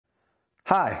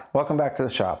Hi, welcome back to the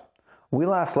shop. We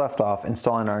last left off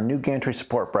installing our new Gantry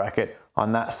support bracket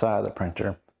on that side of the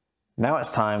printer. Now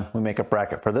it's time we make a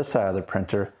bracket for this side of the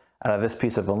printer out of this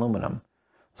piece of aluminum.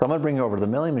 So I'm going to bring you over to the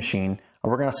milling machine and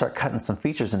we're going to start cutting some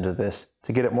features into this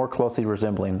to get it more closely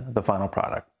resembling the final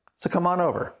product. So come on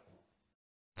over.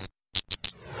 So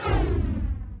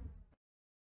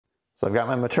I've got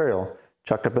my material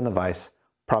chucked up in the vise,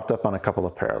 propped up on a couple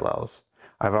of parallels.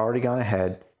 I've already gone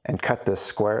ahead and cut this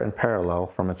square and parallel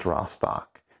from its raw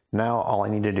stock. Now all I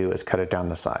need to do is cut it down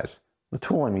to size. The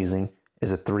tool I'm using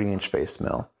is a 3-inch face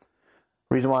mill.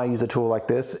 The reason why I use a tool like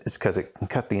this is because it can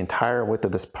cut the entire width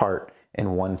of this part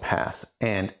in one pass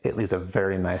and it leaves a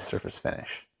very nice surface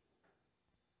finish.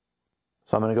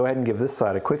 So I'm going to go ahead and give this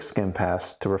side a quick skim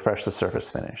pass to refresh the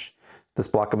surface finish. This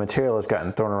block of material has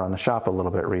gotten thrown around the shop a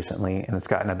little bit recently and it's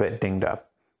gotten a bit dinged up,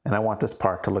 and I want this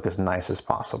part to look as nice as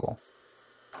possible.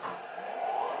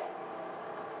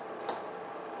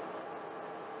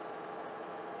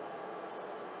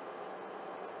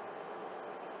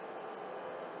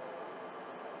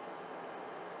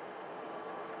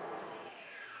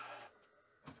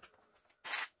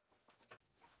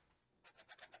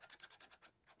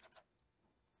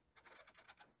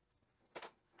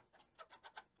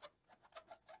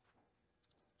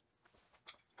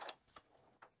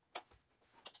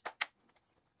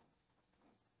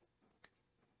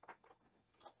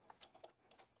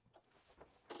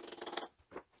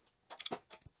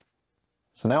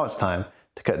 So now it's time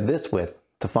to cut this width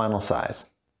to final size.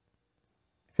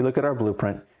 If you look at our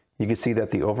blueprint, you can see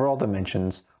that the overall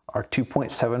dimensions are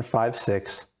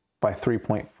 2.756 by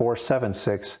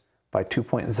 3.476 by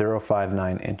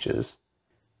 2.059 inches.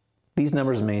 These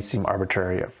numbers may seem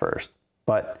arbitrary at first,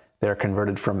 but they are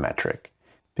converted from metric.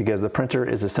 Because the printer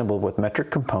is assembled with metric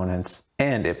components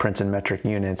and it prints in metric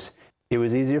units, it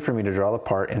was easier for me to draw the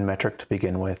part in metric to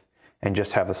begin with and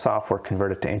just have the software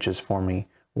convert it to inches for me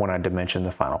when I dimension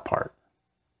the final part.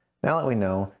 Now that we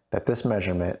know that this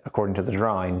measurement, according to the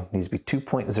drawing, needs to be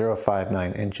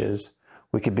 2.059 inches,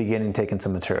 we could begin taking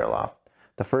some material off.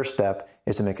 The first step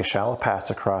is to make a shallow pass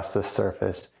across this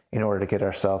surface in order to get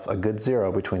ourselves a good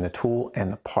zero between the tool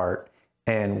and the part,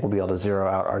 and we'll be able to zero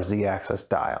out our Z-axis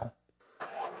dial.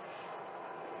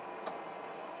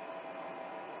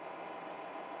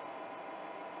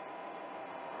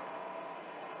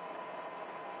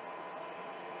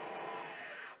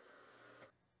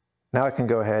 Now I can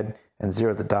go ahead and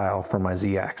zero the dial for my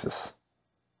Z-axis.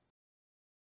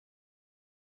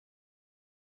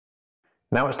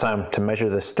 Now it's time to measure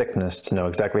this thickness to know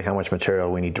exactly how much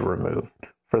material we need to remove.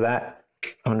 For that,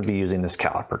 I'm going to be using this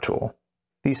caliper tool.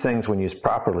 These things, when used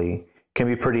properly, can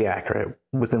be pretty accurate,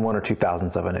 within 1 or 2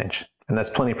 thousandths of an inch, and that's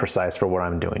plenty precise for what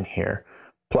I'm doing here.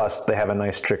 Plus, they have a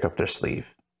nice trick up their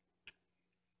sleeve.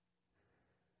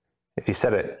 If you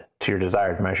set it to your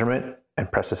desired measurement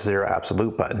and press the 0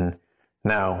 absolute button,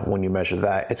 now when you measure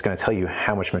that, it's going to tell you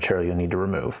how much material you'll need to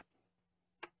remove.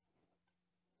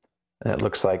 And it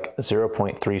looks like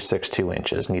 0.362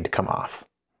 inches need to come off.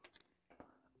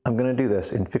 I'm going to do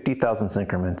this in 50 thousandths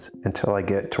increments until I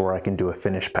get to where I can do a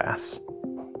finish pass.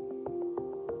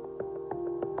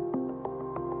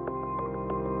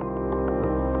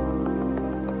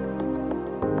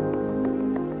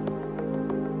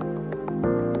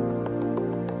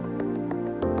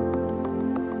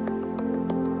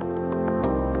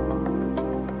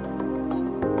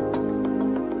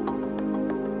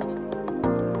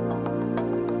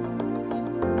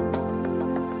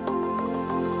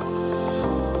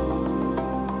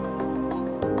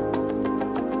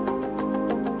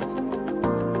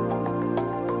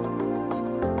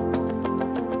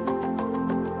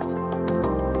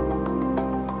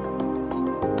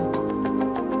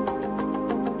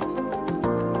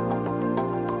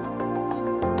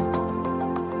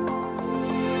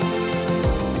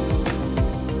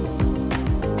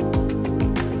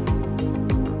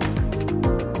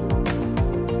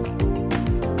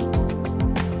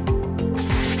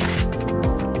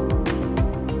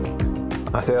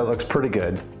 I say that looks pretty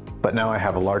good, but now I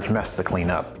have a large mess to clean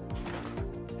up.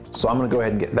 So I'm going to go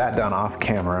ahead and get that done off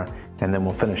camera, and then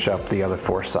we'll finish up the other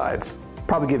 4 sides.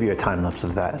 Probably give you a time lapse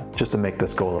of that, just to make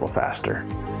this go a little faster.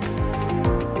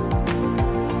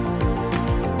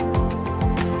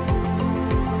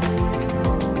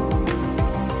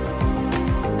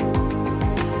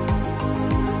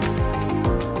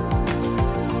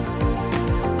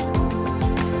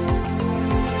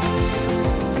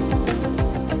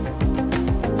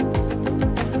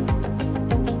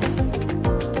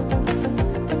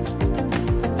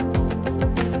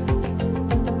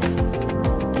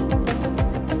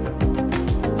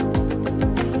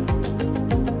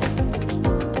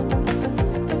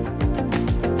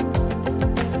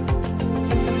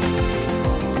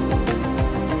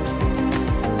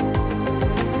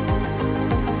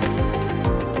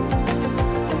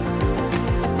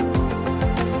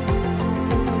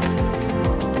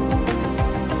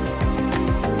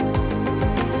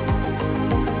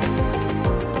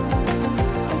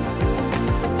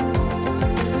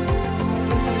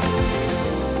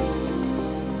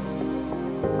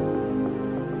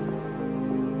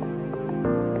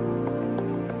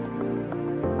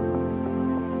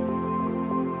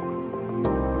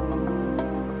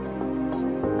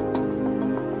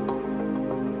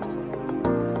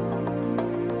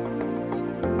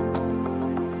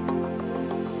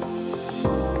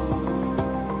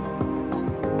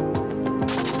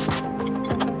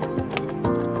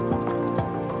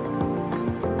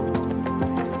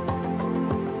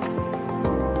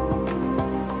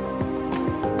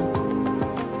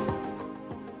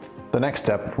 next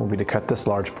step will be to cut this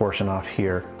large portion off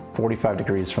here 45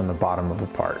 degrees from the bottom of the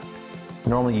part.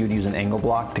 Normally you'd use an angle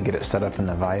block to get it set up in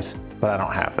the vise, but I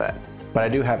don't have that. But I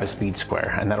do have a speed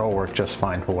square, and that'll work just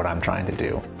fine for what I'm trying to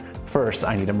do. First,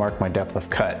 I need to mark my depth of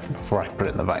cut before I put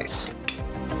it in the vise.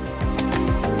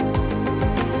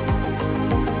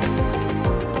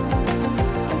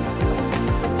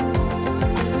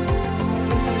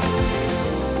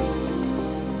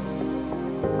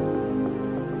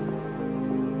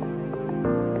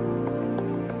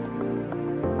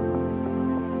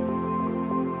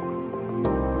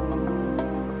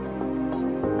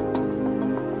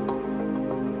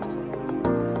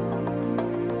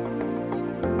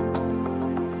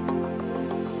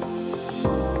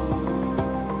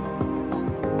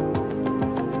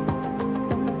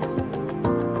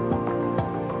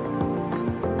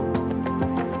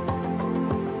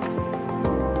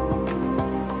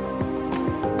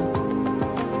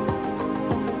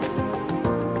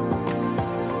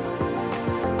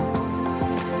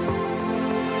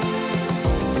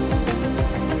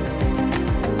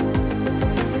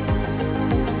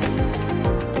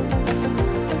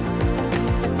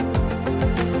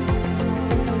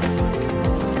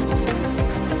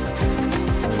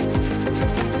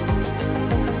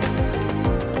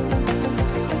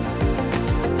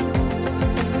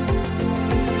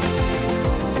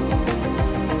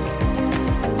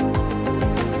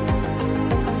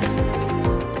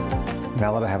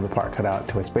 Now that I have the part cut out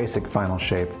to its basic final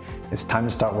shape, it's time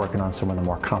to start working on some of the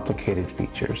more complicated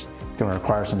features. It's going to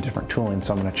require some different tooling,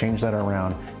 so I'm going to change that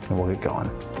around and we'll get going.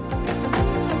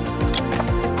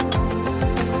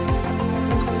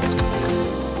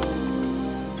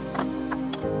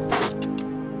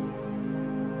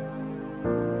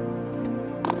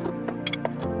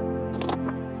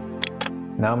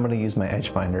 Now I'm going to use my edge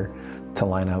finder to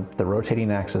line up the rotating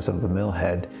axis of the mill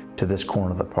head to this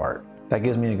corner of the part. That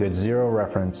gives me a good zero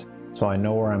reference, so I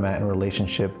know where I'm at in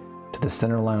relationship to the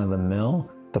center line of the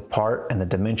mill, the part, and the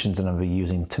dimensions that I'm going to be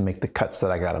using to make the cuts that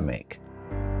I got to make.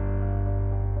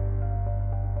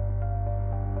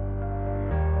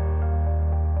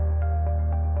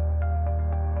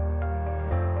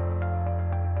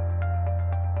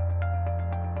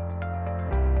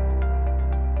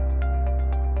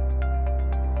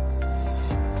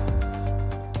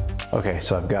 Okay,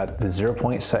 so I've got the 0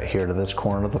 point set here to this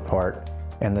corner of the part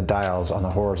and the dials on the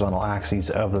horizontal axes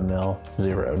of the mill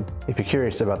zeroed. If you're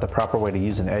curious about the proper way to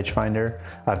use an edge finder,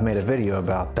 I've made a video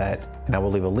about that and I will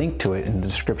leave a link to it in the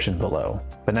description below.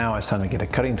 But now it's time to get a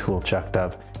cutting tool chucked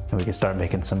up and we can start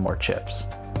making some more chips.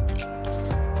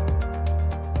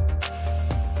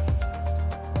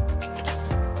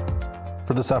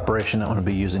 For this operation, I'm going to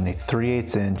be using a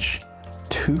 3/8 inch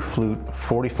 2 flute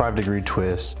 45-degree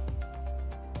twist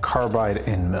carbide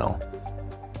end mill.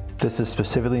 This is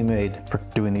specifically made for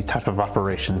doing these type of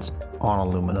operations on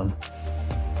aluminum.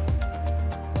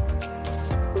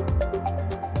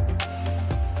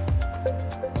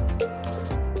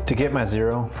 To get my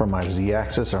zero for my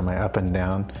Z-axis or my up and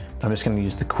down, I'm just going to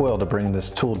use the quill to bring this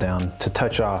tool down to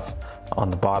touch off on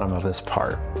the bottom of this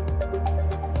part.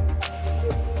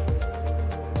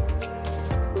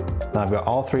 Now I've got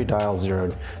all 3 dials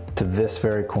zeroed to this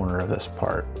very corner of this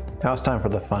part. Now it's time for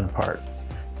the fun part,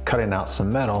 cutting out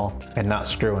some metal and not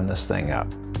screwing this thing up.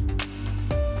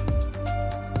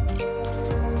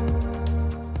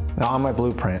 Now on my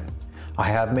blueprint, I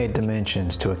have made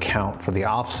dimensions to account for the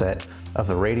offset of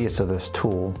the radius of this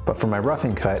tool, but for my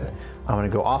roughing cut, I'm going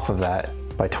to go off of that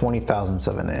by 20 thousandths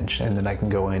of an inch, and then I can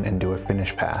go in and do a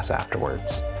finish pass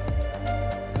afterwards.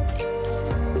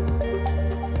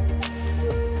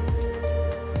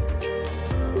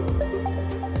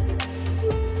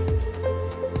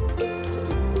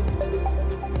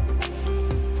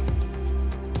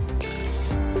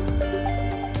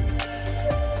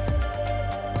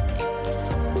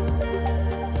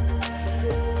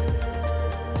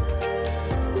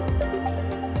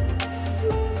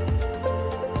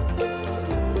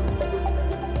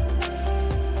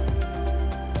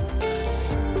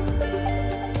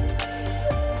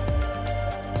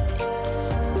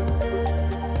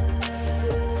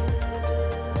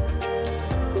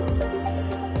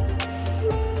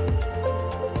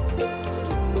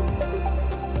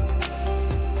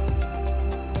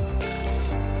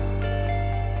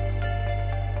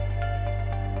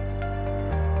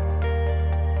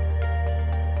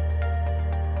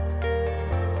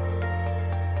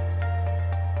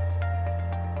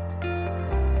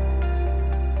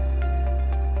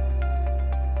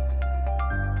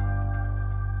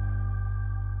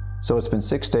 So it's been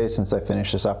 6 days since I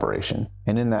finished this operation,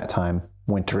 and in that time,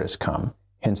 winter has come,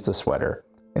 hence the sweater.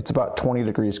 It's about 20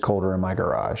 degrees colder in my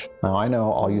garage. Now I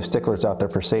know all you sticklers out there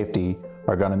for safety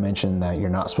are gonna mention that you're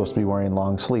not supposed to be wearing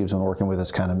long sleeves when working with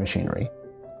this kind of machinery.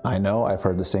 I know, I've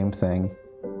heard the same thing,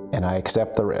 and I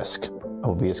accept the risk. I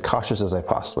will be as cautious as I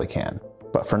possibly can.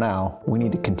 But for now, we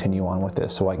need to continue on with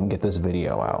this so I can get this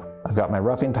video out. I've got my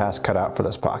roughing pass cut out for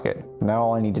this pocket. Now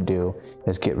all I need to do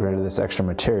is get rid of this extra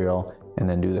material and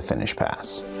then do the finish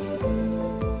pass.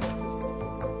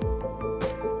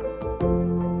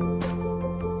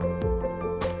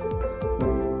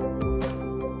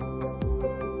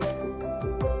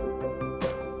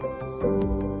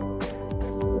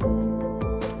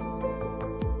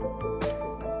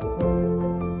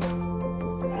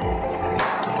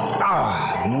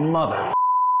 Mother.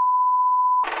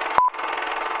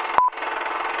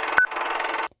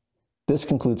 This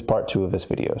concludes part 2 of this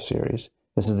video series.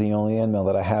 This is the only end mill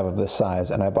that I have of this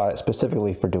size, and I bought it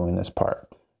specifically for doing this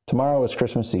part. Tomorrow is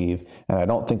Christmas Eve, and I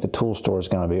don't think the tool store is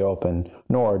going to be open,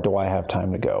 nor do I have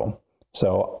time to go.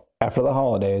 So after the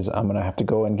holidays, I'm going to have to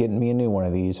go and get me a new one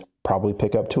of these, probably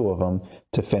pick up 2 of them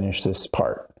to finish this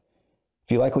part.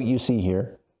 If you like what you see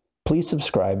here, please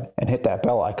subscribe and hit that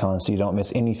bell icon so you don't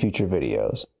miss any future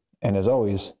videos. And as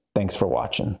always, thanks for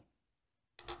watching.